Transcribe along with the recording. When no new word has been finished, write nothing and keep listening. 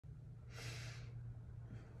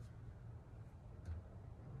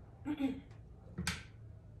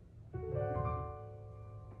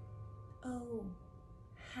Oh,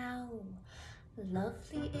 how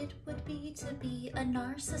lovely it would be to be a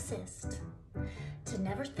narcissist, to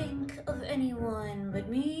never think of anyone but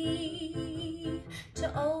me,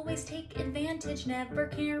 to always take advantage, never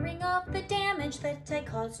caring of the damage that I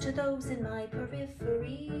cause to those in my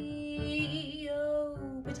periphery. Oh,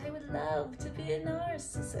 but I would love to be a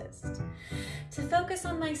narcissist, to focus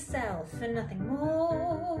on myself and nothing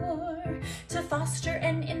more, to foster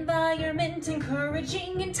an environment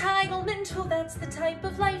encouraging entitlement. Well, that's the type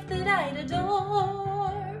of life that I'd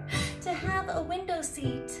adore, to have a window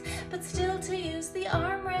seat, but still to use the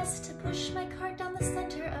armrest to push my cart down the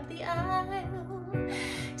center of the aisle,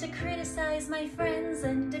 to criticize my friends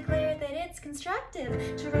and declare that it's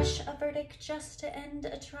constructive, to rush a verdict just to end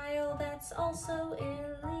a trial that's also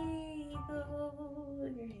illegal.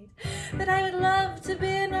 That I would love to be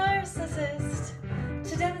a narcissist,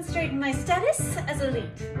 to demonstrate my status as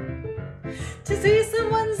elite, to see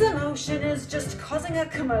someone's emotion is just causing a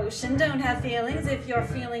commotion. Don't have feelings if your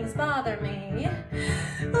feelings bother me.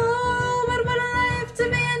 Oh, but would I love to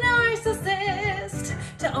be a narcissist,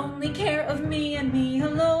 to only care of me and me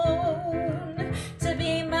alone, to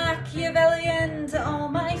be Machiavellian to all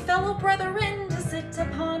my fellow brethren, to sit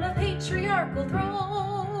upon a patriarchal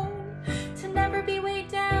throne, to never be weighed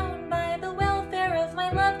down by the welfare of my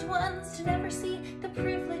loved ones, to never see the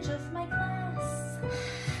privilege of my class,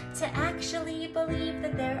 to actually believe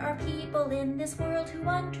that there are people in this world who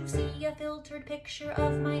want to see a filtered picture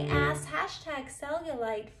of my ass. Hashtag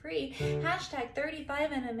cellulite free. Hashtag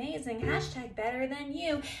 35 and amazing. Hashtag better than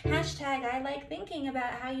you. Hashtag I like thinking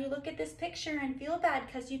about how you look at this picture and feel bad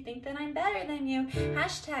because you think that I'm better than you.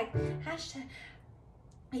 Hashtag.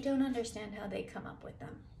 I don't understand how they come up with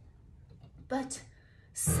them. But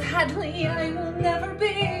sadly, I will never be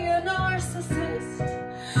a narcissist.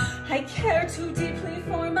 I care too deeply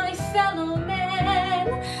for my fellow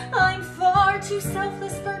men. I'm far too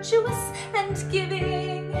selfless, virtuous, and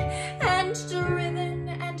giving, and driven,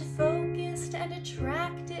 and focused, and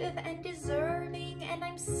attractive, and deserving, and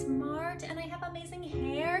I'm smart, and I have amazing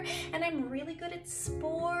hair, and I'm really good at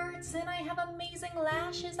sports, and I have amazing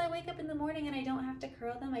lashes. I wake up in the morning and I don't have to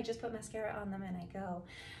curl them. I just put mascara on them and I go.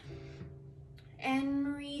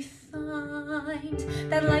 And refined,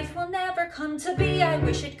 that life will never come to be. I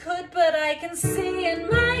wish it could, but I can see, and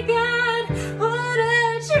my God, what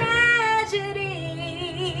a tragedy.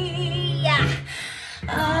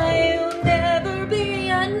 I'll never be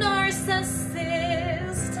a narcissist.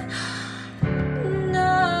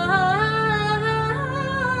 No.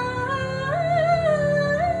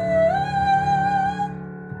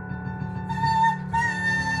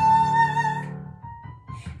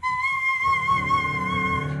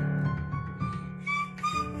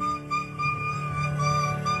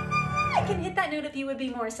 I can hit that note if you would be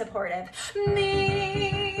more supportive.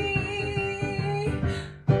 Me.